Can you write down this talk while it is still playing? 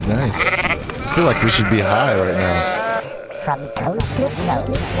Nice. I feel like we should be high right now. From coast to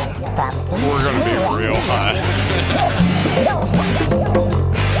coast, from We're gonna be real high.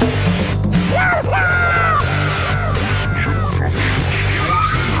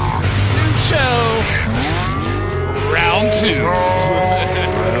 New show. Round 2.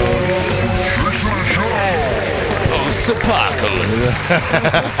 Post-apocalypse.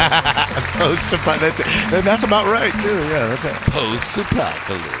 Post-apocalypse. That's about right, too. Yeah, that's it.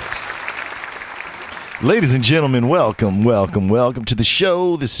 Post-apocalypse. Ladies and gentlemen, welcome to the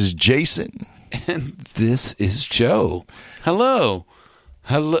show. This is Jason. And this is Joe. Hello.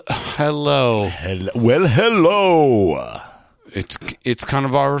 Hello. Well, hello. It's kind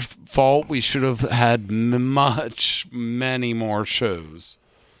of our fault. We should have had many more shows.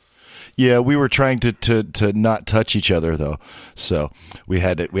 Yeah, we were trying to not touch each other though, so we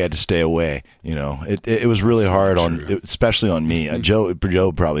had to stay away. You know, it was really hard especially on me. Joe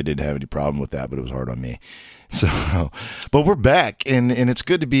probably didn't have any problem with that, but it was hard on me. So, but we're back, and it's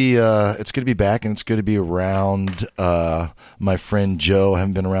good to be back, and it's good to be around my friend Joe. I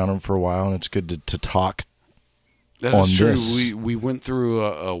haven't been around him for a while, and it's good to talk. That is true. We went through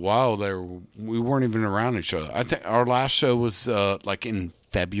a while there. We weren't even around each other. I think our last show was like in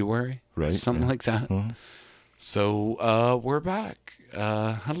February, right? Something like that. Mm-hmm. So we're back.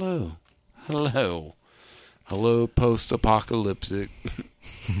 Hello, post-apocalyptic.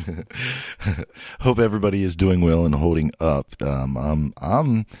 Hope everybody is doing well and holding up. I'm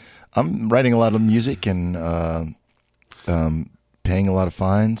writing a lot of music and paying a lot of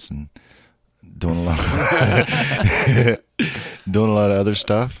fines and doing a lot of other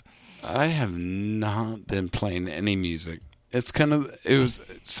stuff. I have not been playing any music. It was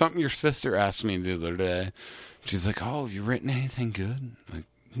something your sister asked me the other day. She's like, "Oh, have you written anything good?" I'm like,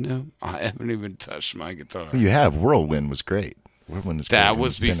 no, I haven't even touched my guitar. You have. Whirlwind was great. That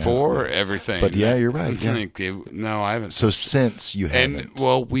was before everything. But yeah, you're right. Yeah. No, I haven't. So since you haven't. And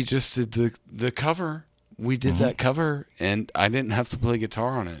well, we just did the cover. We did that cover, and I didn't have to play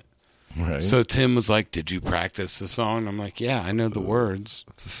guitar on it. Right. So Tim was like, "Did you practice the song?" I'm like, "Yeah, I know the words."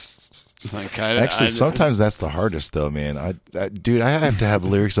 Like, actually, sometimes that's the hardest, though, man. I have to have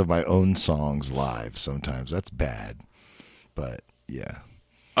lyrics of my own songs live. Sometimes that's bad, but yeah,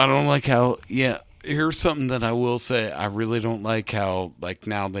 I don't like how. Yeah, here's something that I will say. I really don't like how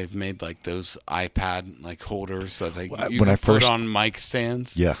now they've made like those iPad like holders that you can put on mic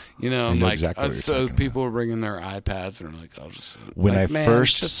stands. Yeah, you know, I know exactly what so you're people are bringing their iPads and are like, "I'll just." When I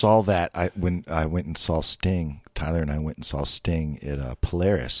first saw that, when I went and saw Sting. Tyler and I went and saw Sting at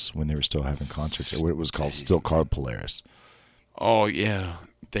Polaris when they were still having concerts. It was still called Polaris. Oh yeah,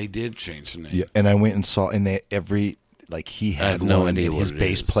 they did change the name. Yeah, and I went and saw, and he had no one. idea His what it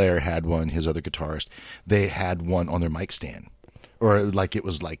bass is. player had one. His other guitarist, they had one on their mic stand, or like it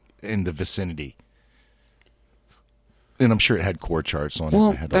was like in the vicinity. And I'm sure it had chord charts on it.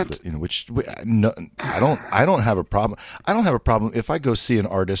 It had I don't have a problem. I don't have a problem if I go see an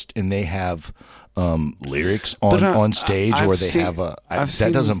artist and they have lyrics on stage, or they have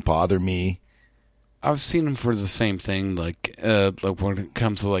that doesn't bother me. I've seen them for the same thing, like when it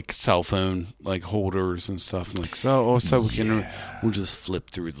comes to like cell phone like holders and stuff. I'm like, we'll just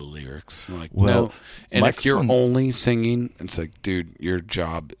flip through the lyrics. I'm like, no. And if you're only singing, it's like, dude, your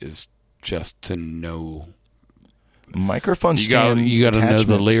job is just to know. Microphone stand. You got to know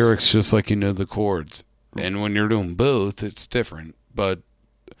the lyrics just like you know the chords. And when you're doing both, it's different. But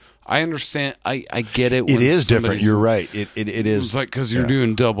I understand. I get it. It is different. You're right. It is. It's like because you're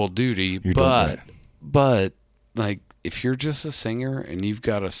doing double duty. But like if you're just a singer and you've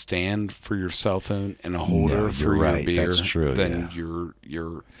got a stand for your cell phone and a holder for your beer, that's true. Then you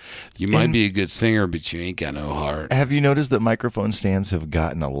might be a good singer, but you ain't got no heart. Have you noticed that microphone stands have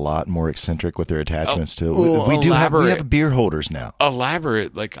gotten a lot more eccentric with their attachments too? We have beer holders now.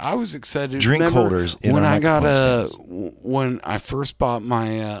 Elaborate. Like I was excited. Drink holders. When I first bought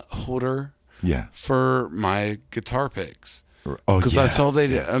my holder. Yeah. For my guitar picks. Because I saw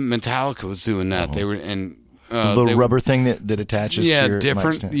Metallica was doing that. They were the little rubber thing that attaches to your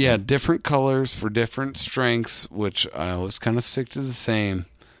mic stand. Different colors for different strengths, which I always kind of stick to the same.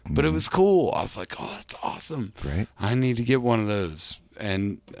 But it was cool. I was like, "Oh, that's awesome! Great. I need to get one of those."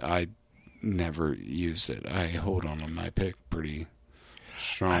 And I never use it. I hold on my pick pretty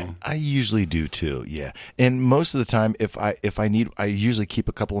strong. I usually do too. Yeah, and most of the time, if I need, I usually keep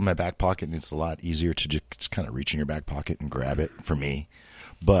a couple in my back pocket, and it's a lot easier to just kind of reach in your back pocket and grab it for me.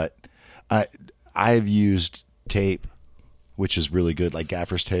 But I've used tape, which is really good, like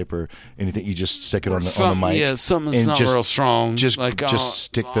gaffer's tape or anything. You just stick it on the mic. Yeah, something that's not real strong. Just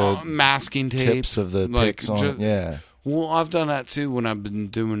stick the masking tape, tips of the picks on. Well, I've done that too when I've been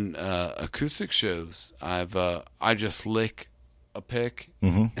doing acoustic shows. I just lick a pick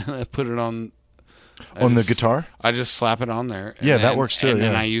and I put it on the guitar. I just slap it on there. Yeah, that works too. And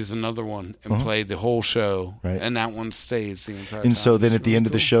then I use another one and play the whole show, right. And that one stays the entire time. And so then It's at the really end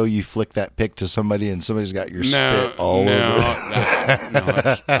of the cool. show, you flick that pick to somebody, and somebody's got your spit all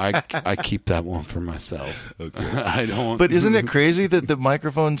over. I keep that one for myself. Okay. I don't. But isn't it crazy that the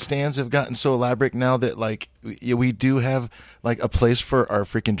microphone stands have gotten so elaborate now that like we do have like a place for our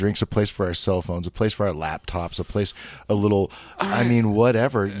freaking drinks, a place for our cell phones, a place for our laptops, a little. I mean,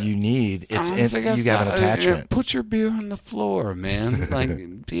 whatever you need, you have an attachment. Put your beer on the floor, man.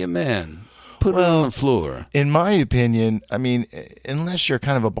 Like, be a man. Put it on the floor. In my opinion, I mean, unless you're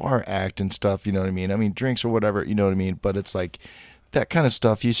kind of a bar act and stuff, you know what I mean? I mean, drinks or whatever, you know what I mean? But it's like that kind of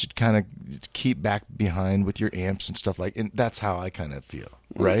stuff you should kind of keep back behind with your amps and stuff like, and that's how I kind of feel,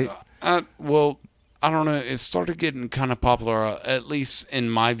 right? Well, I don't know. It started getting kind of popular, at least in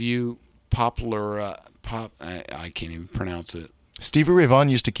my view, popular, I can't even pronounce it. Stevie Ray Vaughan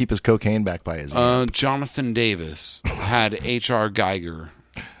used to keep his cocaine back by his amp. Jonathan Davis had H.R. Geiger,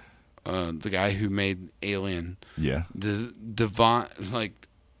 the guy who made Alien. Yeah. Divine,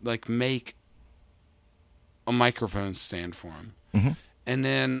 like make a microphone stand for him. Mm-hmm. And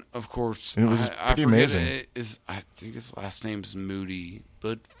then, of course, it was pretty amazing. I think his last name's Moody,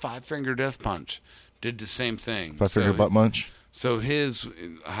 but Five Finger Death Punch did the same thing. Five Finger Butt Munch. So his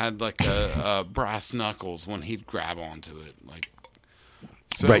had like a brass knuckles when he'd grab onto it, like.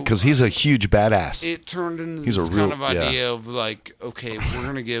 So, right, because he's a huge badass. It turned into this kind of idea of like, okay, we're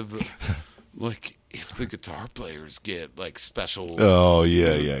gonna give, like, if the guitar players get like special,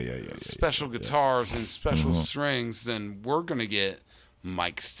 special guitars and special strings, then we're gonna get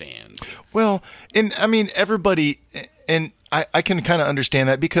mic stands. Well, and I mean everybody, and I can kind of understand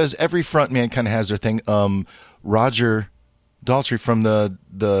that because every frontman kind of has their thing. Roger Daltrey from the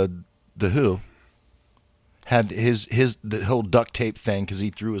Who. Had the whole duct tape thing because he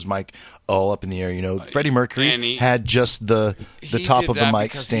threw his mic all up in the air. You know, Freddie Mercury had just the top of the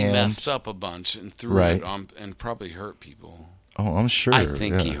mic stand. He messed up a bunch and threw it on and probably hurt people. Oh, I'm sure. I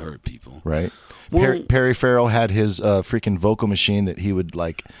think he hurt people. Right. Well, Perry Farrell had his freaking vocal machine that he would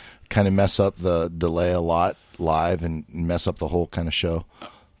like kind of mess up the delay a lot live and mess up the whole kind of show,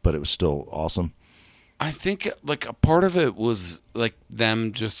 but it was still awesome. I think like a part of it was like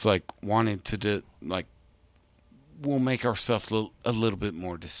them just like wanting to do like. We'll make ourselves a little bit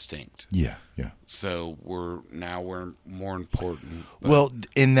more distinct. Yeah. So we're more important. Well,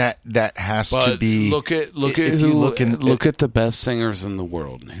 in that has to be. Look at the best singers in the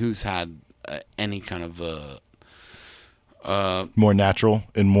world. Who's had any kind of more natural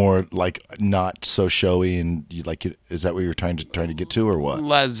and more like not so showy and like is that what you're trying to get to or what?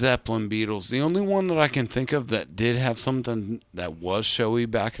 Led Zeppelin, Beatles. The only one that I can think of that did have something that was showy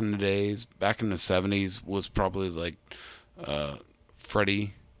back in the days, back in the 70s, was probably like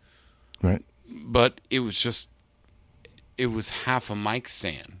Freddie. Right. But it was half a mic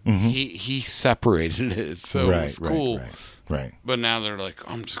stand. Mm-hmm. He separated it, so it was cool. Right. But now they're like,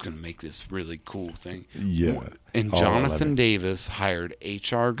 I'm just going to make this really cool thing. Yeah. And Jonathan Davis hired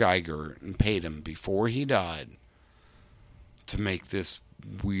H.R. Geiger and paid him before he died to make this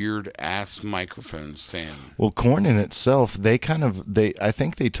weird ass microphone stand. Well, Korn in itself, I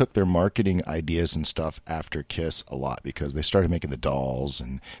think they took their marketing ideas and stuff after Kiss a lot because they started making the dolls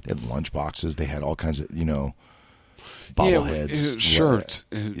and they had lunch boxes. They had all kinds of, bobbleheads. Shirts.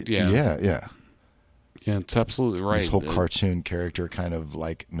 Yeah. Yeah, it's absolutely right. This whole cartoon character kind of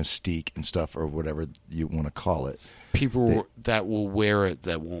like mystique and stuff or whatever you want to call it. People that will wear it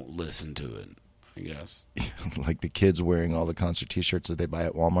that won't listen to it, I guess. Like the kids wearing all the concert T-shirts that they buy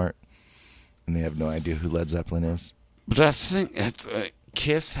at Walmart and they have no idea who Led Zeppelin is. But that's the thing.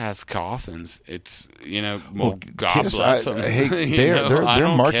 Kiss has coffins. It's, God Kiss, bless them. They're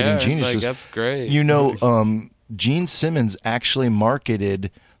marketing geniuses. Like, that's great. Gene Simmons actually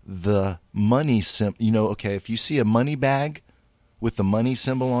marketed the money if you see a money bag with the money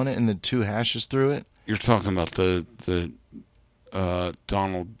symbol on it and the two hashes through it, you're talking about the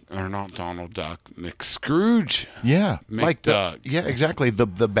Donald or not Donald Duck, McScrooge. Yeah, McDuck. Yeah, exactly. The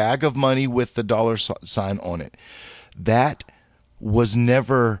bag of money with the dollar sign on it. That was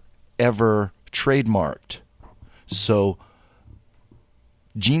never ever trademarked. So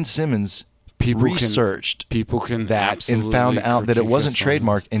Gene Simmons researched that and found out that it wasn't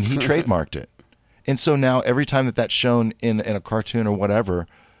trademarked, and he trademarked it. And so now every time that's shown in a cartoon or whatever,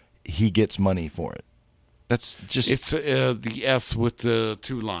 he gets money for it. That's just it's the S with the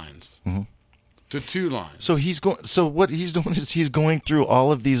two lines. Mm-hmm. to 2 lines. So he's going. So what he's doing is he's going through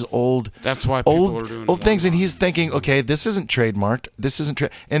all of these old. That's why people are doing old things, and he's 1 lines. thinking, okay, this isn't trademarked. This isn't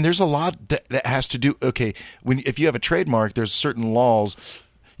and there's a lot that has to do. Okay, if you have a trademark, there's certain laws.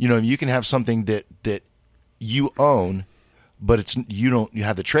 You can have something that you own, but you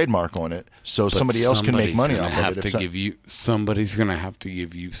have the trademark on it, so somebody else can make money off of it. Somebody's going to have to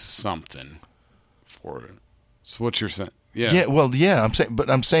give you something for it. So what you're saying? Yeah. Yeah. Well, yeah.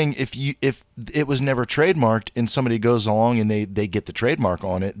 I'm saying if it was never trademarked and somebody goes along and they get the trademark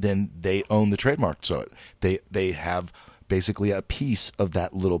on it, then they own the trademark. So they have basically a piece of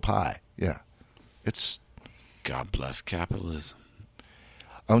that little pie. Yeah. It's God bless capitalism.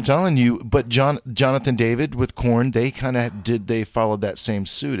 I'm telling you, but Jonathan David with Korn, they kind of they followed that same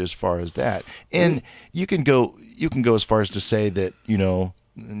suit as far as that. And you can go as far as to say that,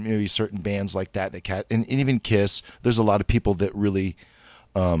 maybe certain bands like that and even Kiss, there's a lot of people that really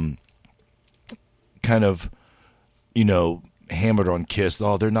kind of hammered on Kiss.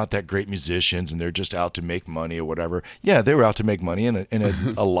 Oh, they're not that great musicians and they're just out to make money or whatever. Yeah, they were out to make money and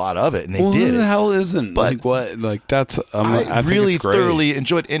a lot of it, and they did. Who the hell isn't? But like what? Like that's I think really it's great. thoroughly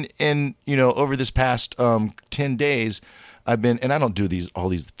enjoyed and over this past 10 days I've been, and I don't do all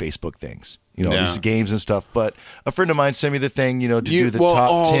these Facebook things, these games and stuff. But a friend of mine sent me the thing, to do the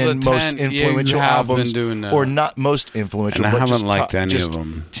top 10 most influential albums, or not most influential, and but I haven't just liked any of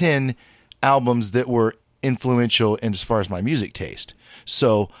them. 10 albums that were influential in as far as my music taste.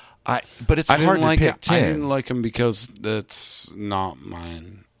 So but it's hard to pick 10. I didn't like them because that's not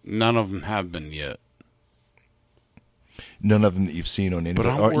mine. None of them have been yet. None of them that you've seen on any. But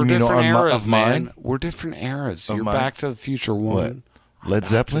we're different eras, of mine. man. We're different eras. You're mine? Back to the Future 1. What? Led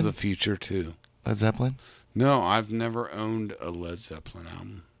Zeppelin? Back to the Future 2. Led Zeppelin? No, I've never owned a Led Zeppelin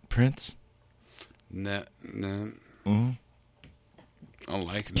album. Prince? No. Mm-hmm. I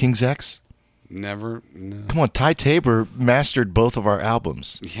like them. King's X? Never. No. Come on, Ty Tabor mastered both of our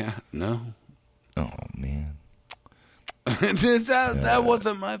albums. Yeah. No. Oh man. That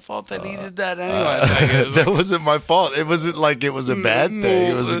wasn't my fault that he did that anyway. That wasn't my fault. It wasn't like it was a bad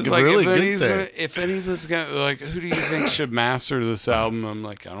thing. It was a really good thing. If anybody's gonna who do you think should master this album? I'm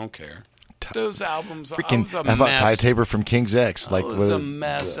like, I don't care. Those albums, I was a how about mess. Ty Tabor from King's X? It was a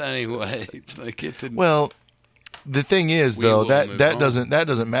mess anyway. Like it didn't. Well, the thing is, though, that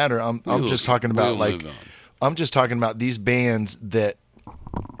doesn't matter. I'm just talking about I'm just talking about these bands that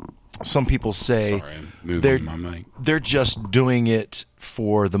some people say they're just doing it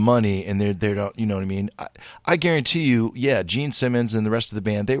for the money, and they don't, you know what I mean? I guarantee you, yeah, Gene Simmons and the rest of the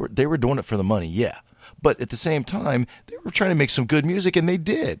band, they were doing it for the money, yeah. But at the same time, they were trying to make some good music, and they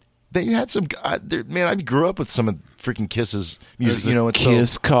did. They had some man. I grew up with some of freaking Kiss's music. There's a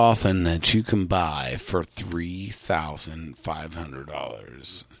Kiss coffin that you can buy for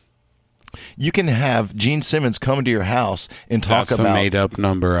 $3,500. You can have Gene Simmons come to your house and talk That's about a made-up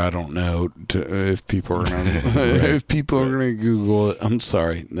number. I don't know if people are if people are going to Google it. I'm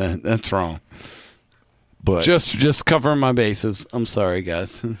sorry, that's wrong. But just covering my bases. I'm sorry,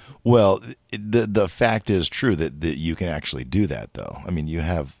 guys. Well, the fact is true that you can actually do that, though. I mean, you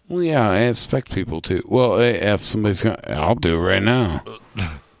have. Well, yeah, I expect people to. Well, if somebody's going, I'll do it right now.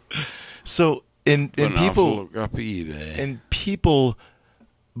 So, and people look up eBay. And people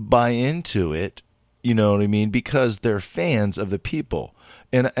buy into it, you know what I mean, because they're fans of the people.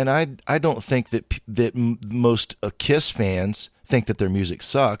 And I don't think that most Kiss fans think that their music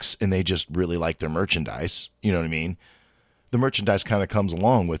sucks and they just really like their merchandise. You know what I mean? The merchandise kind of comes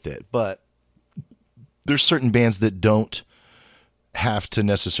along with it, but there's certain bands that don't have to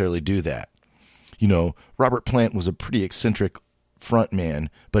necessarily do that. You know, Robert Plant was a pretty eccentric front man,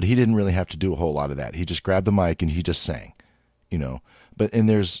 but he didn't really have to do a whole lot of that. He just grabbed the mic and he just sang, you know. And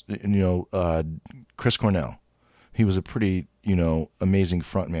there's, Chris Cornell. He was a pretty, amazing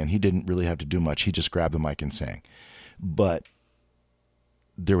front man. He didn't really have to do much. He just grabbed the mic and sang. But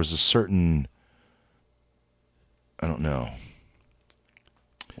there was a certain, I don't know.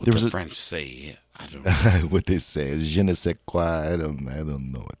 What the French say? I don't know. What they say is je ne sais quoi. I don't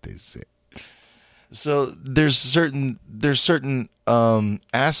know what they say. So there's certain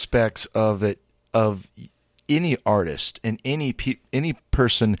aspects of it, of any artist and any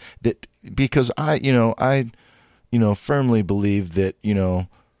person that, because I firmly believe that,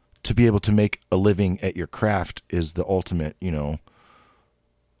 to be able to make a living at your craft is the ultimate,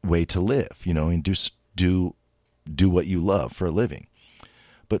 way to live, and do what you love for a living.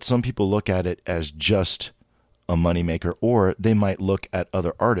 But some people look at it as just a moneymaker, or they might look at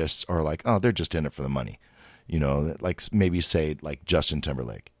other artists or like, oh, they're just in it for the money. Like maybe say like Justin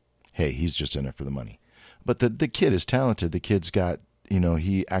Timberlake. Hey, he's just in it for the money. But the kid is talented. The kid's got,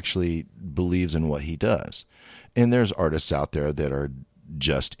 he actually believes in what he does. And there's artists out there that are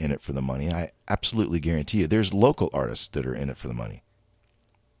just in it for the money. I absolutely guarantee you there's local artists that are in it for the money.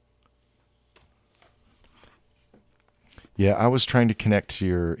 Yeah, I was trying to connect to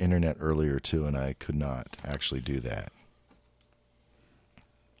your internet earlier too, and I could not actually do that.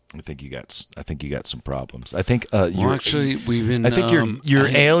 I think you got some problems. I think we've been. I think your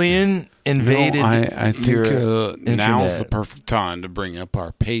alien invaded. No, I think your now's the perfect time to bring up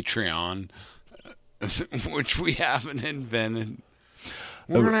our Patreon, which we haven't invented.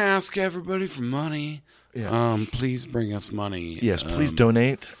 We're gonna ask everybody for money. Yeah. Please bring us money. Yes, please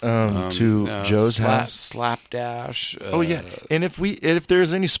donate to Joe's house. Slapdash. Oh yeah, and if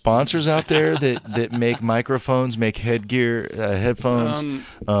there's any sponsors out there that make microphones, make headgear, headphones,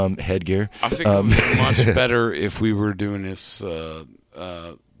 headgear. I think it would be much better if we were doing this.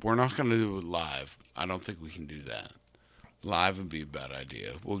 We're not going to do it live. I don't think we can do that. Live would be a bad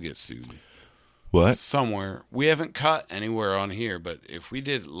idea. We'll get sued. What? Somewhere. We haven't cut anywhere on here, but if we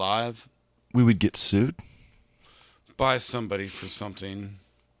did it live, we would get sued by somebody for something.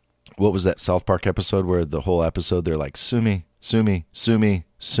 What was that South Park episode where the whole episode they're like, sue me, sue me, sue me,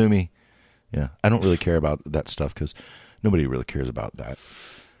 sue me? Yeah, I don't really care about that stuff because nobody really cares about that.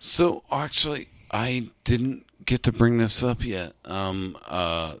 So actually, I didn't get to bring this up yet.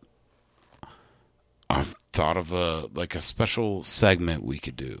 I've thought of a special segment we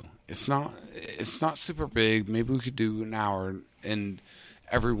could do. It's not super big. Maybe we could do an hour, and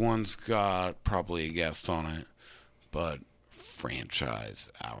everyone's got probably a guest on it. But franchise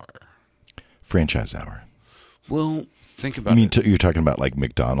hour. Franchise hour. Well, think about it. You're talking about like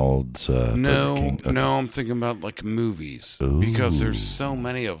McDonald's? No, Burger King? Okay. No, I'm thinking about like movies. Ooh. Because there's so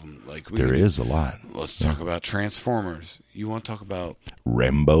many of them. Like there is a lot. Let's talk about Transformers. You want to talk about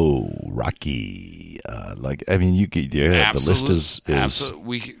Rambo, Rocky? You could. Yeah, the list is.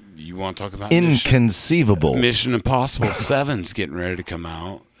 You want to talk about inconceivable? Mission Impossible 7's getting ready to come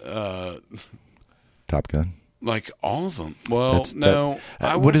out. Top Gun. Like all of them. Well,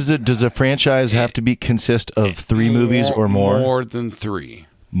 what is it? Does a franchise have to consist of 3 movies or more? More than 3.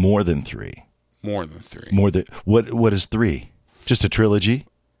 More than 3. More than 3. More than what is 3? Just a trilogy?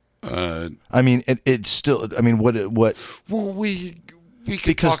 It's still. What? Well, we could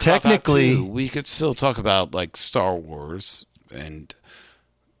because talk technically about that too. We could still talk about like Star Wars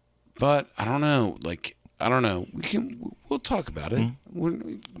but I don't know. We'll talk about it. Mm-hmm.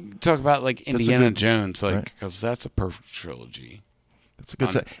 We'll talk about like Indiana Jones, because that's a perfect trilogy. That's a good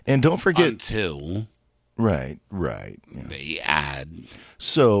time. And don't forget until right. Yeah. They add.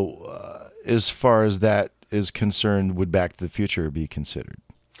 So, as far as that is concerned, would Back to the Future be considered?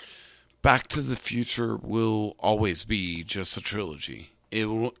 Back to the Future will always be just a trilogy.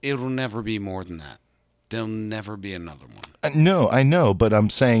 It'll never be more than that. There'll never be another one. No, I know, but I'm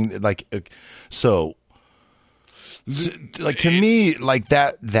saying so. To me,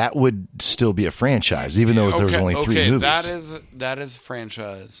 that would still be a franchise, even though there was only 3 movies. That is a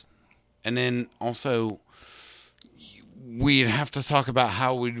franchise, and then also we'd have to talk about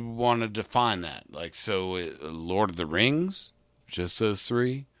how we'd want to define that. Lord of the Rings, just those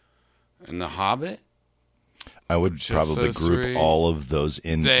 3, and The Hobbit. I would probably group 3. all of those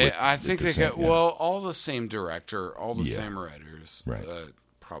in. I think they got all the same director, all the same writers, right?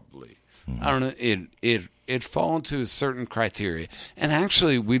 Probably. Mm-hmm. I don't know. It fall into a certain criteria, and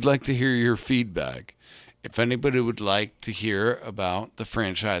actually, we'd like to hear your feedback. If anybody would like to hear about the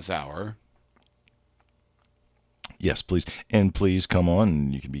franchise hour, yes, please, and please come on.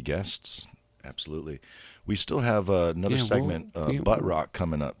 And you can be guests. Absolutely. We still have another segment, Butt Rock,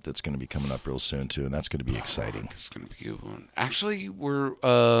 coming up. That's going to be coming up real soon too, and that's going to be exciting. It's going to be a good one. Actually, we're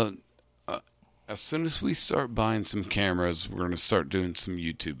as soon as we start buying some cameras, we're going to start doing some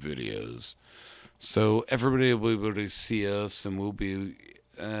YouTube videos. So everybody will be able to see us, and we'll be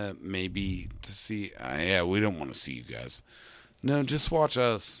maybe to see. We don't want to see you guys. No, just watch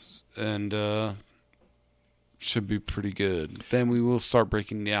us, and should be pretty good. Then we will start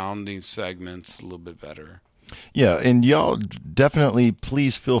breaking down these segments a little bit better. Yeah, and y'all definitely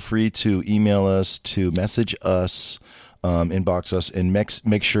please feel free to email us, to message us, inbox us, and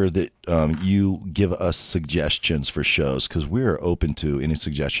make sure that you give us suggestions for shows, because we're open to any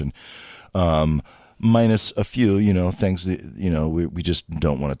suggestion. Minus a few, things that, we just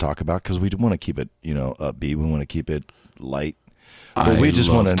don't want to talk about, because we want to keep it, upbeat. We want to keep it light. But we just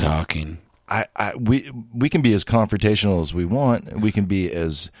want to talking. We can be as confrontational as we want. We can be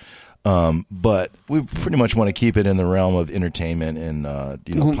as, but we pretty much want to keep it in the realm of entertainment and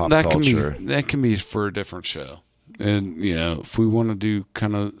pop culture. That can be for a different show, and if we want to do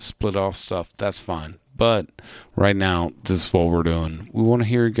kind of split off stuff, that's fine. But right now, this is what we're doing. We want to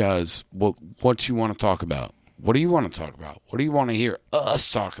hear you guys what you want to talk about. What do you want to talk about? What do you want to hear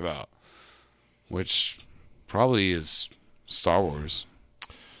us talk about? Which probably is Star Wars.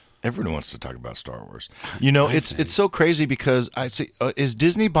 Everyone wants to talk about Star Wars. You know, it's so crazy because I see is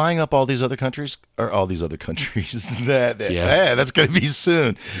Disney buying up all these other countries or all these other countries? Yes. Yeah, that's going to be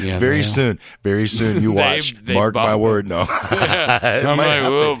soon. Yeah, very soon. Very soon. You watch. They Mark my word. No,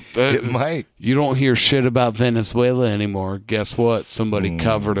 it it might. You don't hear shit about Venezuela anymore. Guess what? Somebody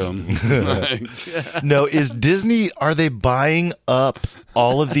covered them. No, is Disney? Are they buying up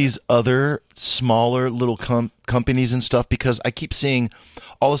all of these other smaller little companies and stuff? Because I keep seeing.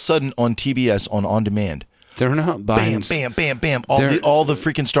 All of a sudden on TBS on demand, they're not buying. Bam, bam, bam, bam. All the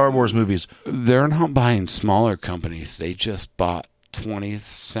freaking Star Wars movies. They're not buying smaller companies. They just bought 20th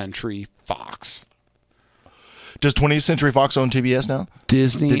Century Fox. Does 20th Century Fox own TBS now?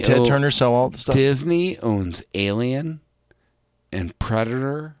 Disney. Did Ted Turner sell all the stuff? Disney owns Alien and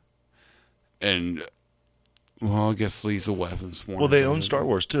Predator and, well, I guess Lethal Weapons. Well, they own Star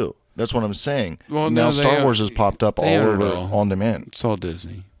Wars too. That's what I'm saying. Well, now no, Star Wars has popped up all over on demand. It's all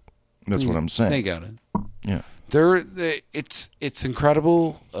Disney. That's what I'm saying. They got it. Yeah. It's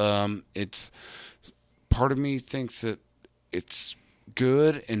incredible. It's part of me thinks that it's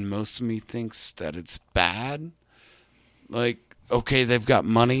good, and most of me thinks that it's bad. Like, okay, they've got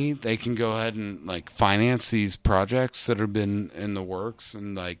money; they can go ahead and like finance these projects that have been in the works,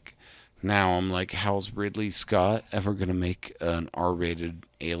 and like now I'm like, how's Ridley Scott ever going to make an R-rated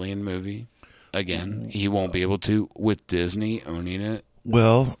Alien movie again? He won't be able to with Disney owning it.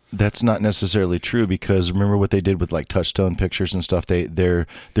 Well, that's not necessarily true because remember what they did with like Touchstone Pictures and stuff.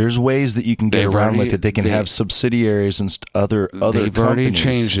 There's ways that you can get around with it. They can have subsidiaries and other they've companies. Already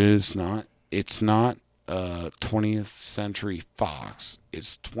changed it. It's not 20th Century Fox.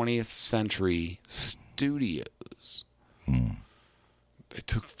 It's 20th Century Studios. They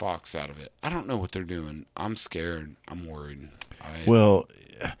took Fox out of it. I don't know what they're doing. I'm scared. I'm worried. Well,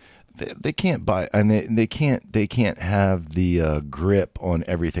 they can't buy, and they can't have the grip on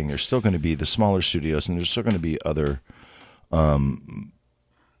everything. There's still going to be the smaller studios, and there's still going to be other,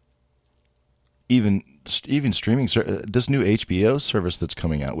 even streaming. This new HBO service that's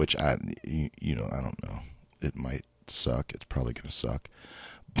coming out, which I don't know. It might suck. It's probably going to suck.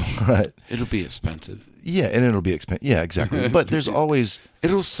 But it'll be expensive. Yeah, and it'll be expensive. Yeah, exactly. But there's always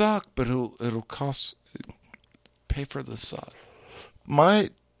it'll suck, but it'll cost pay for the suck. My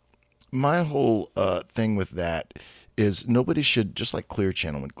whole thing with that is nobody should, just like Clear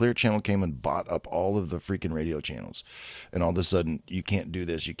Channel. When Clear Channel came and bought up all of the freaking radio channels, and all of a sudden you can't do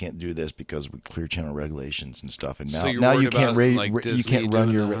this because with Clear Channel regulations and stuff. And now you can't you can't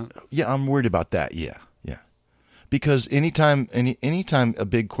run your. Yeah, I'm worried about that. Yeah. Because anytime a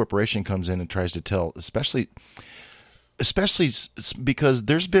big corporation comes in and tries to tell, especially because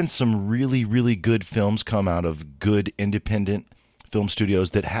there's been some really, really good films come out of good independent film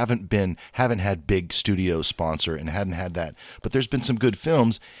studios that haven't had big studio sponsor and hadn't had that. But there's been some good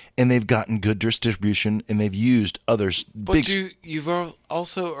films and they've gotten good distribution and they've used others. But you've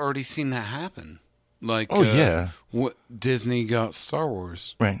also already seen that happen. Like, yeah. What Disney got Star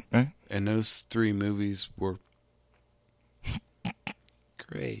Wars. Right. And those 3 movies were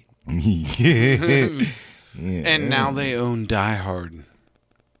great. Yeah. And now they own Die Hard.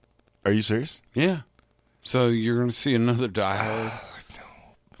 Are you serious? Yeah. So you're going to see another Die Hard.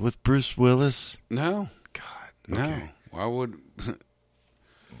 With Bruce Willis? No. God. Okay. No. Why would...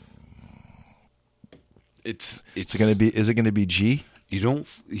 It's Is it going to be G? You don't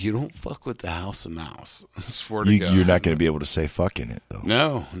fuck with the House of Mouse. I swear to God. You're not going to be able to say fuck in it, though.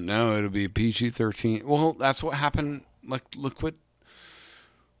 No, it'll be PG-13. Well, that's what happened. Like, look what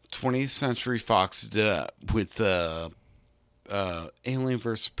 20th Century Fox did with Alien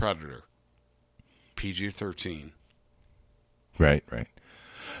vs. Predator. PG-13. Right.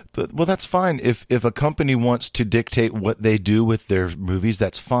 Well, that's fine. If a company wants to dictate what they do with their movies,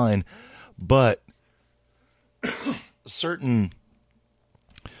 that's fine. But certain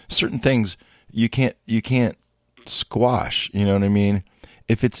things you can't squash. You know what I mean?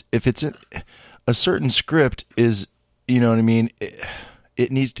 If it's a certain script is, you know what I mean. It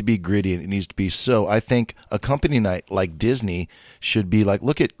needs to be gritty and it needs to be so. I think a company like Disney should be like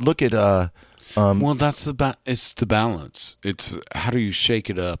look at. Well, that's it's the balance. It's how do you shake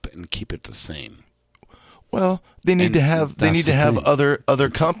it up and keep it the same. Well, they need to have other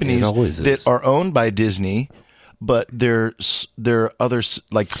companies that are owned by Disney, but they're other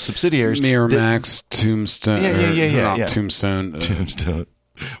like subsidiaries. Miramax, Tombstone. Yeah. Tombstone.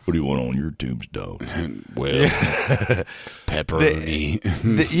 What do you want on your tombstone? Well, pepperoni.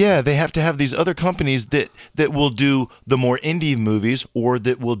 They have to have these other companies that will do the more indie movies, or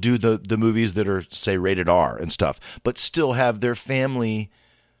that will do the movies that are, say, rated R and stuff, but still have their family.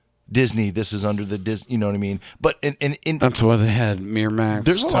 Disney, this is under the Disney, you know what I mean? But in that's why they had Miramax.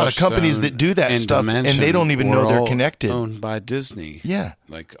 There's a lot of companies that do that stuff, and they don't even know they're connected. Owned by Disney. Yeah,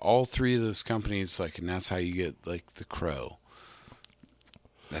 like all three of those companies, like, and that's how you get like The Crow.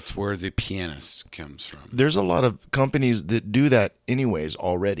 That's where The Pianist comes from. There's a lot of companies that do that anyways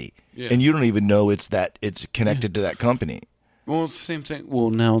already, and you don't even know it's connected to that company. Well, it's the same thing. Well,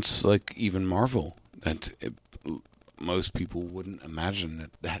 now it's like even Marvel. Most people wouldn't imagine that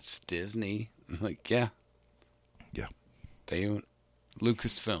that's Disney. Like, yeah. They own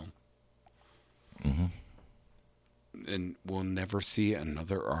Lucasfilm. And we'll never see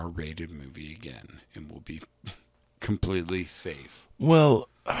another R-rated movie again, and we'll be completely safe. Well,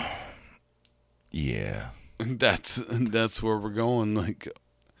 yeah. That's where we're going. Like,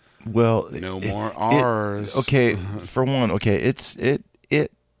 well, no more R's. Okay, for one,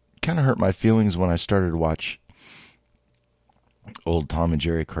 it kind of hurt my feelings when I started to watch old Tom and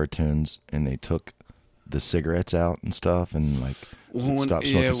Jerry cartoons, and they took the cigarettes out and stuff, and like stopped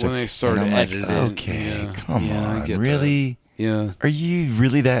smoking cigarettes. When they started editing, okay, come on, That. really? Yeah, are you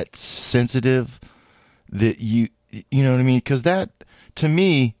really that sensitive that you know what I mean? Because that, to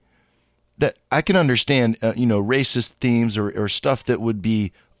me, that I can understand, racist themes or stuff that would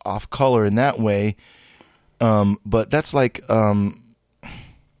be off color in that way, but that's like, well,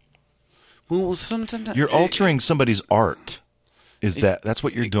 sometimes you're altering somebody's art. That's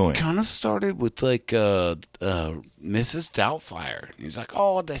what you're doing? It kind of started with like Mrs. Doubtfire. He's like,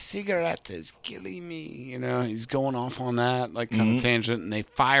 "Oh, the cigarette is killing me." He's going off on that like kind of tangent, and they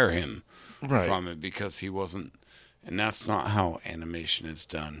fire him from it because he wasn't. And that's not how animation is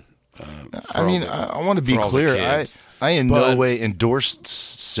done. I want to be clear. I in no way endorse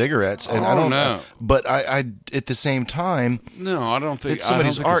cigarettes, and I don't know. But I at the same time, no, I don't think it's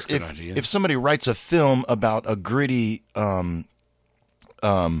somebody's art. It's a good idea. If somebody writes a film about a gritty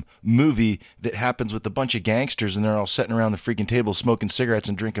movie that happens with a bunch of gangsters and they're all sitting around the freaking table smoking cigarettes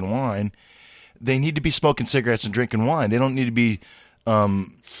and drinking wine, they need to be smoking cigarettes and drinking wine. They don't need to be.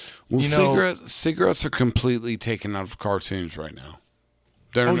 Cigarettes are completely taken out of cartoons right now.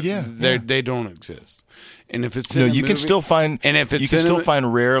 They don't exist. And if it's you can still find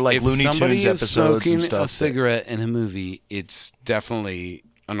find rare like Looney Tunes episodes and stuff. A cigarette in a movie, it's definitely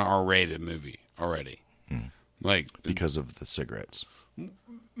an R-rated movie already. Like because of the cigarettes.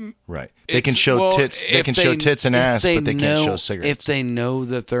 Right. They can show tits. They can show tits and ass, but they can't show cigarettes. If they know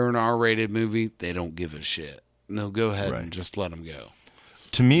that they're an R-rated movie, they don't give a shit. No, go ahead and just let them go.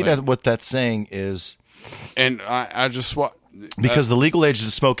 To me, what that's saying is, and I just because the legal age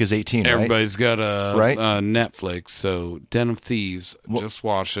to smoke is 18. Everybody's right? got a Netflix, so Den of Thieves. Just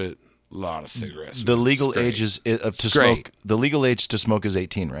watch it. A lot of cigarettes. The legal age to smoke. The legal age to smoke is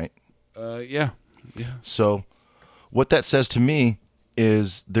 18, right? Yeah. So, what that says to me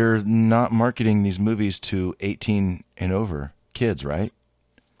is they're not marketing these movies to 18 and over kids, right?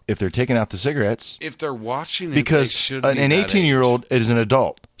 If they're taking out the cigarettes, if they're watching it, because an 18-year-old is an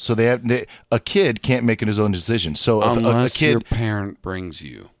adult, so a kid can't make his own decision. So unless a kid, your parent brings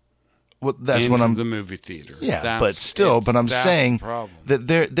you, that's into when I'm the movie theater. Yeah, but I'm saying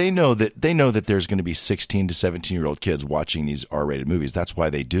that they know that there's going to be 16 to 17-year-old kids watching these R-rated movies. That's why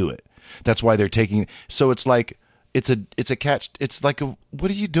they do it. That's why they're taking. So it's like. It's a catch. It's like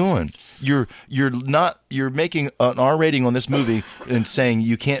what are you doing? You're making an R rating on this movie and saying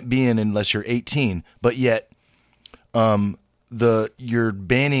you can't be in unless you're 18, but yet you're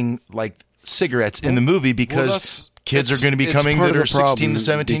banning like cigarettes in the movie because kids are going to be coming that are 16 to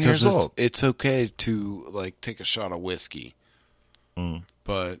 17 years old. It's okay to like take a shot of whiskey,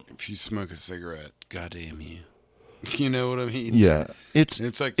 but if you smoke a cigarette, goddamn you. You know what I mean? Yeah. It's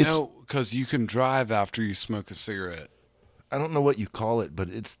no, because you can drive after you smoke a cigarette. I don't know what you call it, but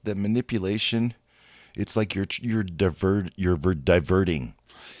it's the manipulation. It's like you're diverting.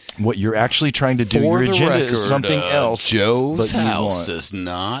 What you're actually trying to do, your agenda is something else. Joe's house does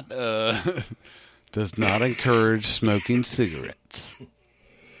not encourage smoking cigarettes.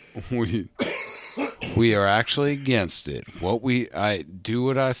 We are actually against it. I do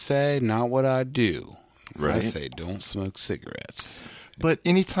what I say, not what I do. Right. I say don't smoke cigarettes. But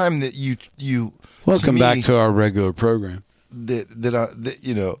anytime that you welcome back to our regular program. That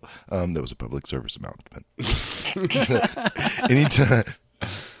was a public service announcement. Anytime.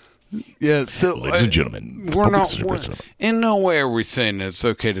 Yeah, so ladies and gentlemen, in no way are we saying that it's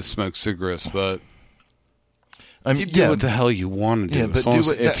okay to smoke cigarettes, but I mean, you do what the hell you want to do. Yeah,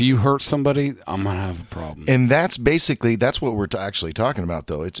 but If you hurt somebody, I'm gonna have a problem. And that's what we're actually talking about,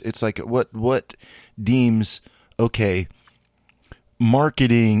 though. It's like what deems okay.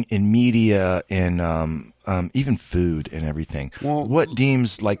 Marketing and media and even food and everything. Well, what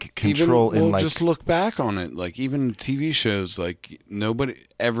deems like control and like just look back on it. Like even TV shows, like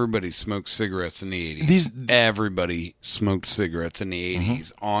everybody smoked cigarettes in the 80s. Everybody smoked cigarettes in the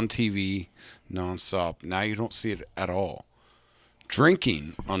 80s on TV nonstop. Now you don't see it at all.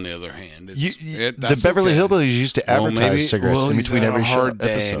 Drinking, on the other hand, the Beverly Hillbillies used to advertise cigarettes in between every hard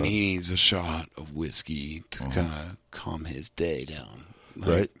day episode. And he needs a shot of whiskey to kind of calm his day down. Like,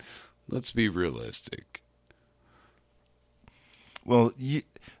 right. Let's be realistic. Well,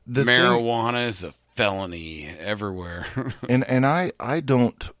 marijuana is a felony everywhere. and I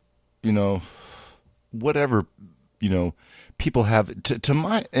don't, whatever, people have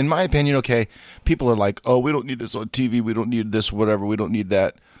in my opinion, okay, people are like, oh, we don't need this on TV, we don't need this, whatever, we don't need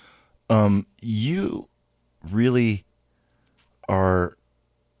that. You really are,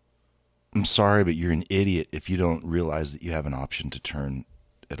 I'm sorry, but you're an idiot if you don't realize that you have an option to turn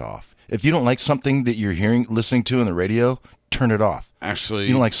it off. If you don't like something that you're listening to on the radio, turn it off. Actually,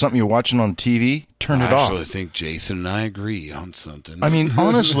 you don't like something you're watching on TV, turn it off. I actually think Jason and I agree on something. I mean,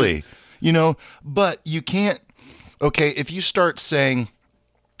 honestly, but you can't. Okay, if you start saying,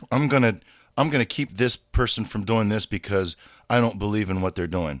 I'm gonna keep this person from doing this because I don't believe in what they're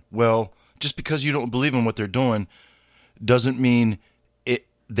doing. Well, just because you don't believe in what they're doing doesn't mean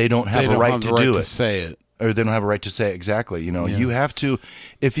they don't have a right to do it. Say it. Or they don't have a right to say it. Exactly. You have to,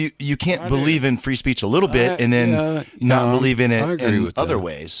 if you can't believe in free speech a little bit and then not believe in it in other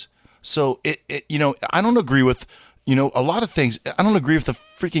ways. So I don't agree with, a lot of things. I don't agree with the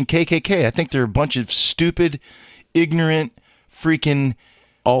freaking KKK. I think they're a bunch of stupid, ignorant, freaking.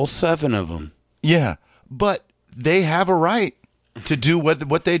 All 7 of them. Yeah. But they have a right to do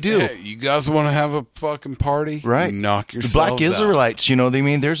what they do. Hey, you guys want to have a fucking party? Right. Knock yourselves out. Black Israelites,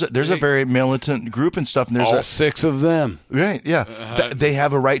 there's a very militant group and stuff. And there's all 6 of them. Right, yeah. They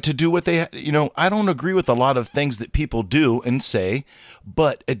have a right to do what they, I don't agree with a lot of things that people do and say,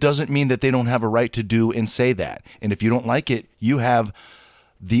 but it doesn't mean that they don't have a right to do and say that. And if you don't like it, you have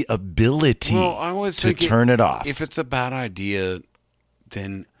the ability to turn it off. If it's a bad idea,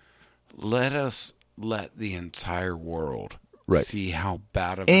 then let the entire world see how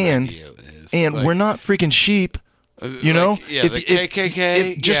bad of an idea it is. And we're not freaking sheep. The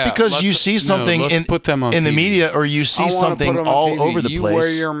KKK. Just because you see something in the media or you see something all over the place. You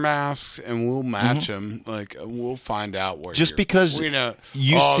wear your masks and we'll match them. Like we'll find out where. Just because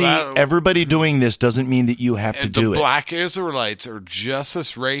you see everybody doing this doesn't mean that you have to do it. The Black Israelites are just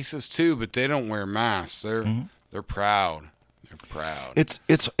as racist too, but they don't wear masks. They're proud. Proud. It's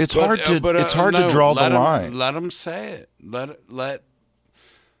hard to draw the line. Let them say it.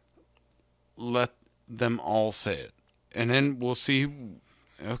 Let them all say it, and then we'll see.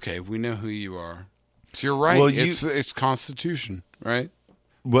 Okay, we know who you are. So you're right. Well, it's Constitution, right?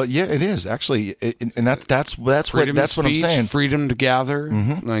 Well, yeah, it is actually, and that's what I'm saying. Freedom to gather,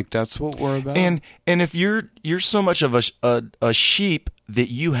 like that's what we're about. And if you're so much of a sheep that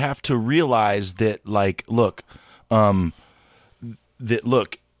you have to realize that, like, look.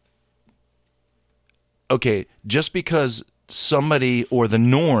 Okay, just because somebody or the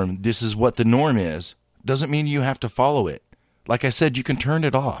norm, this is what the norm is, doesn't mean you have to follow it. Like I said, you can turn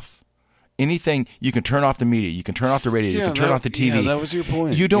it off. Anything, you can turn off the media, you can turn off the radio, you can turn off the TV. Yeah, that was your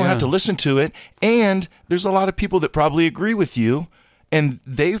point. You don't have to listen to it. And there's a lot of people that probably agree with you, and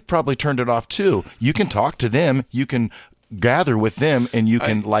they've probably turned it off too. You can talk to them, you can gather with them, and you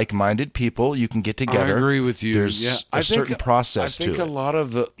can like-minded people. You can get together. I agree with you. There's a certain process to it. I think a lot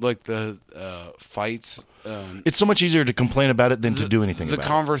of the fights. It's so much easier to complain about it than to do anything about it. The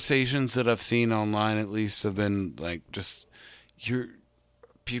conversations that I've seen online, at least, have been like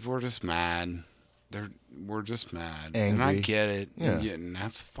people are just mad. We're just mad, angry. And I get it. Yeah. And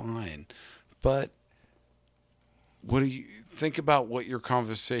that's fine. But what do you think about what your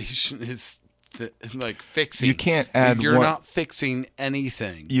conversation is? Like fixing, you can't add. You're not fixing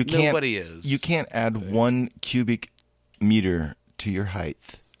anything. Nobody is. You can't add 1 cubic meter to your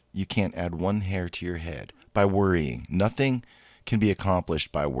height. You can't add 1 hair to your head by worrying. Nothing can be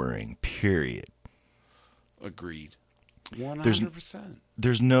accomplished by worrying. Period. Agreed. 100%.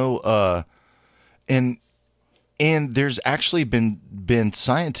 There's no and there's actually been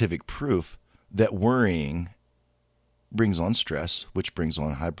scientific proof that worrying brings on stress, which brings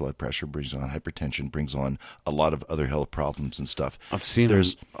on high blood pressure, brings on hypertension, brings on a lot of other health problems and stuff. I've seen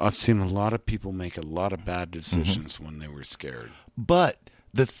a lot of people make a lot of bad decisions when they were scared. But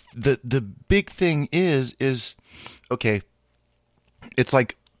the big thing is okay. It's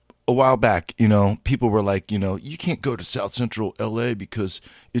like a while back, people were like, you can't go to South Central LA because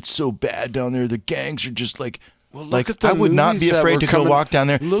it's so bad down there. The gangs are just like. Well, I would not be afraid to go walk down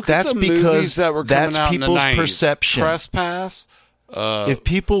there. That's because that's people's perception. Trespass. If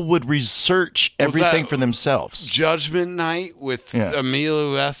people would research everything for themselves. Judgment Night with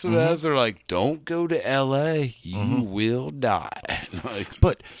Emilio Estevez, they're like, don't go to L.A. You will die.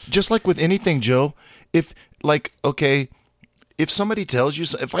 But just like with anything, Joe, if somebody tells you,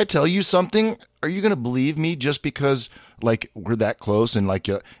 if I tell you something, are you going to believe me just because we're that close and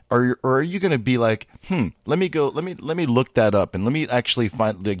or are you going to be like, let me look that up and let me actually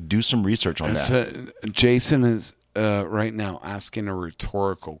do some research on that. Jason is right now asking a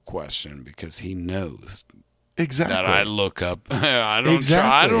rhetorical question because he knows exactly that I look up. I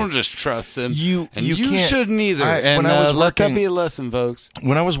don't just trust him. You shouldn't either. Let that be a lesson, folks.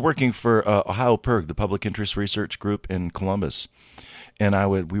 When I was working for Ohio PIRG, the Public Interest Research Group in Columbus, and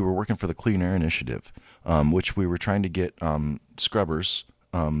we were working for the Clean Air Initiative, which we were trying to get scrubbers,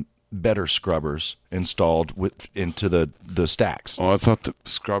 better scrubbers installed into the stacks. Oh, I thought the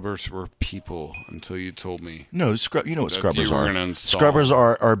scrubbers were people until you told me. No, you know what scrubbers are. Scrubbers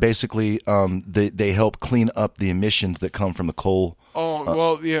are basically they help clean up the emissions that come from the coal. Oh,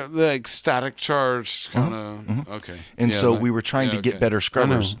 well, yeah, like static charge kind of. Okay. And so we were trying to get better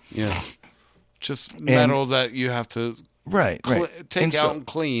scrubbers. Yeah. Just metal that you have to take out and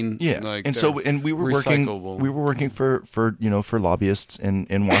clean. Yeah. We were working for lobbyists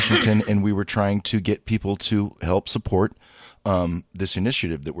in Washington and we were trying to get people to help support this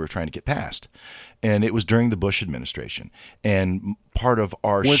initiative that we're trying to get passed. And it was during the Bush administration. And part of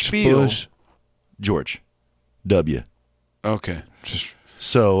our spiel Bush? George W. Okay.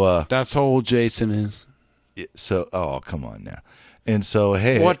 So that's how old Jason is. So come on now. And so,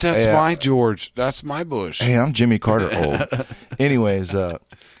 hey. What? That's my George. That's my Bush. Hey, I'm Jimmy Carter old. Anyways.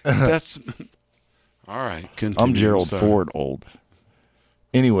 That's. All right. Continue. I'm Gerald Ford old.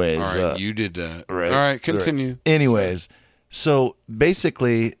 Anyways. All right. You did that. Right. All right. Continue. Right. Anyways. So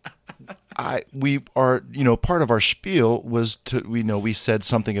basically, we are, part of our spiel was we said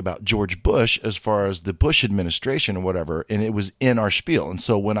something about George Bush as far as the Bush administration or whatever, and it was in our spiel. And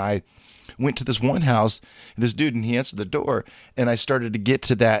so when I went to this one house, this dude, and he answered the door, and I started to get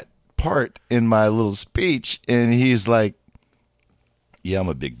to that part in my little speech, and he's like, yeah, I'm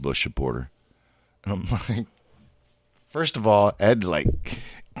a big Bush supporter. And I'm like, first of all, I had to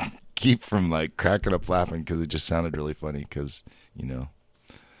keep from cracking up laughing because it just sounded really funny because,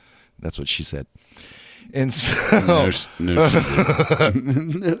 that's what she said. And so no, she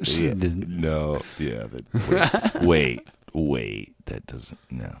didn't. No, she didn't. No, yeah. Wait, that doesn't,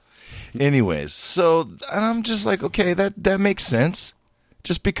 no. Anyways, so and I'm just like, okay, that makes sense.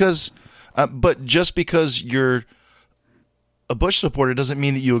 Just because you're a Bush supporter doesn't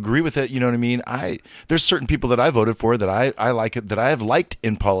mean that you agree with it. You know what I mean? There's certain people that I voted for that I like it, that I have liked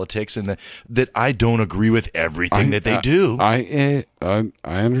in politics, and that I don't agree with everything that they do. I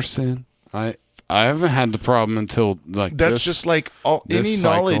understand. I haven't had the problem until that's this, just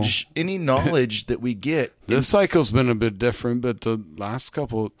any knowledge that we get. This cycle's been a bit different, but the last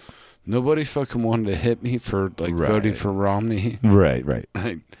couple, nobody fucking wanted to hit me for voting for Romney. Right.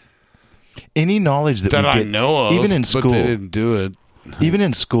 Any knowledge that we get, I know of, even in school, but they didn't do it. Even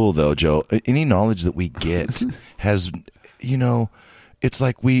in school, though, Joe, any knowledge that we get has, it's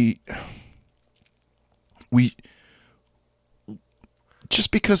like we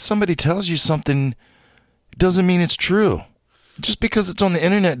just because somebody tells you something doesn't mean it's true. Just because it's on the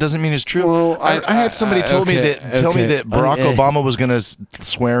internet doesn't mean it's true. Well, I had somebody tell me that Barack Obama was going to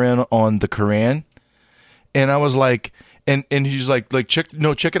swear in on the Quran, and I was like, and he's like check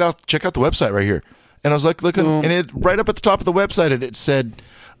it out, check out the website right here, and I was like looking, and it right up at the top of the website it said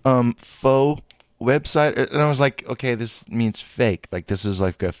faux website, and I was like, okay, this means fake, this is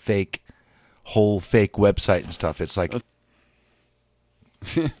a fake website and stuff. It's like.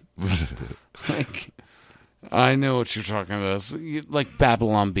 I know what you're talking about. It's like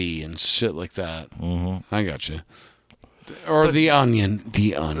Babylon Bee and shit like that. Mm-hmm. I got you. Or the Onion.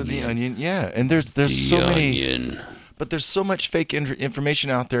 The Onion, yeah. And there's so many. But there's so much fake information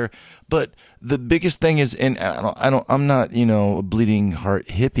out there. But the biggest thing is, and I'm not a bleeding heart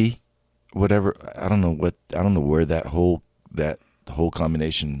hippie, whatever. I don't know where that whole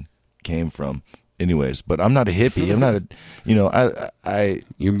combination came from. Anyways, but I'm not a hippie. I'm not a,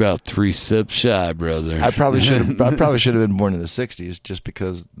 You're about 3 sips shy, brother. I probably should have been born in the '60s just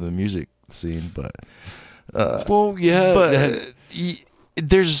because the music scene. But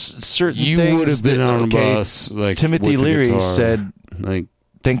there's certain you things would have been on a bus. Timothy Leary said,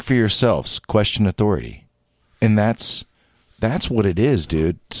 think for yourselves, question authority. And that's what it is,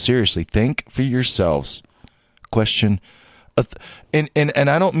 dude. Seriously, think for yourselves, question. And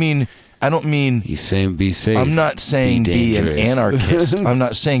I don't mean. He's saying be safe. I'm not saying be an anarchist. I'm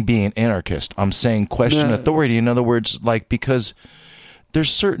not saying be an anarchist. I'm saying question authority. In other words, like, because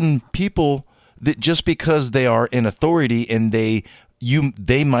there's certain people that just because they are in authority and they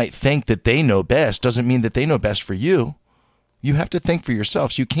might think that they know best doesn't mean that they know best for you. You have to think for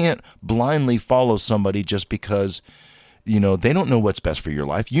yourselves. You can't blindly follow somebody just because, they don't know what's best for your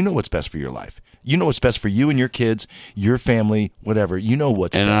life. You know what's best for your life. You know what's best for you and your kids, your family, whatever. You know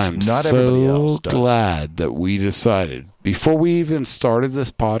what's best. Not everybody else does. I'm so glad that we decided, before we even started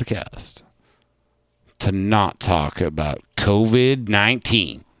this podcast, to not talk about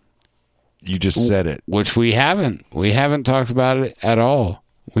COVID-19. You just said it. Which we haven't. We haven't talked about it at all.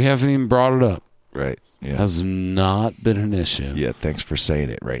 We haven't even brought it up. Right. Yeah. Has not been an issue. Yeah, thanks for saying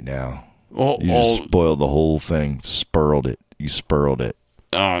it right now. You just spoiled the whole thing. Spurled it. You spurled it.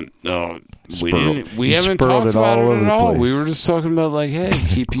 No, we didn't. We haven't talked about it at all. We were just talking about, like, hey,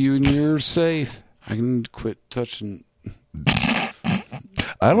 keep you and yours safe. I can quit touching.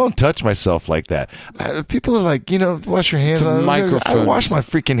 I don't touch myself like that. People are like, wash your hands. I wash my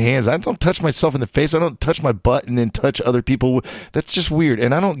freaking hands. I don't touch myself in the face. I don't touch my butt and then touch other people. That's just weird.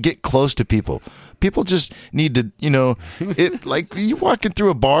 And I don't get close to people. People just need to, it, like, you walking through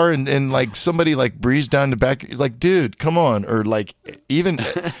a bar and like somebody like breathes down the back. It's like, dude, come on. Or like even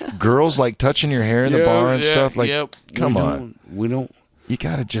girls like touching your hair in the bar and stuff. Like, come on. We don't. You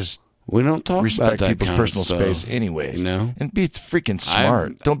got to just. We don't talk respect about that people's kind personal of stuff, space anyways. And be freaking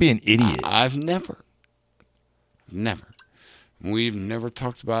smart. Don't be an idiot. I've never. We've never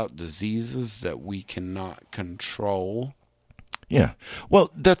talked about diseases that we cannot control. Yeah.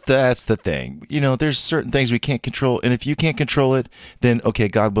 Well, that's the thing. There's certain things we can't control, and if you can't control it, then okay,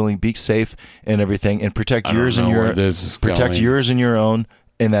 God willing, be safe and everything, and protect yours and your own,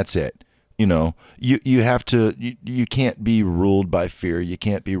 and that's it. You have to. You can't be ruled by fear. You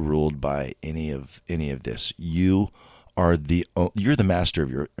can't be ruled by any of this. You're the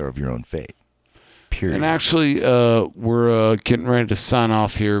master of your own fate. Period. And actually, we're getting ready to sign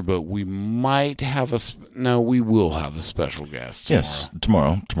off here, but we might have we will have a special guest tomorrow. Yes,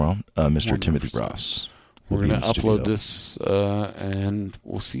 tomorrow, Mr. Timothy Ross. We're going to upload this, and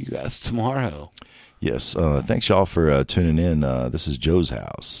we'll see you guys tomorrow. Yes, thanks y'all for tuning in. This is Joe's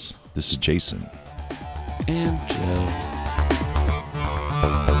house. This is Jason. And Joe.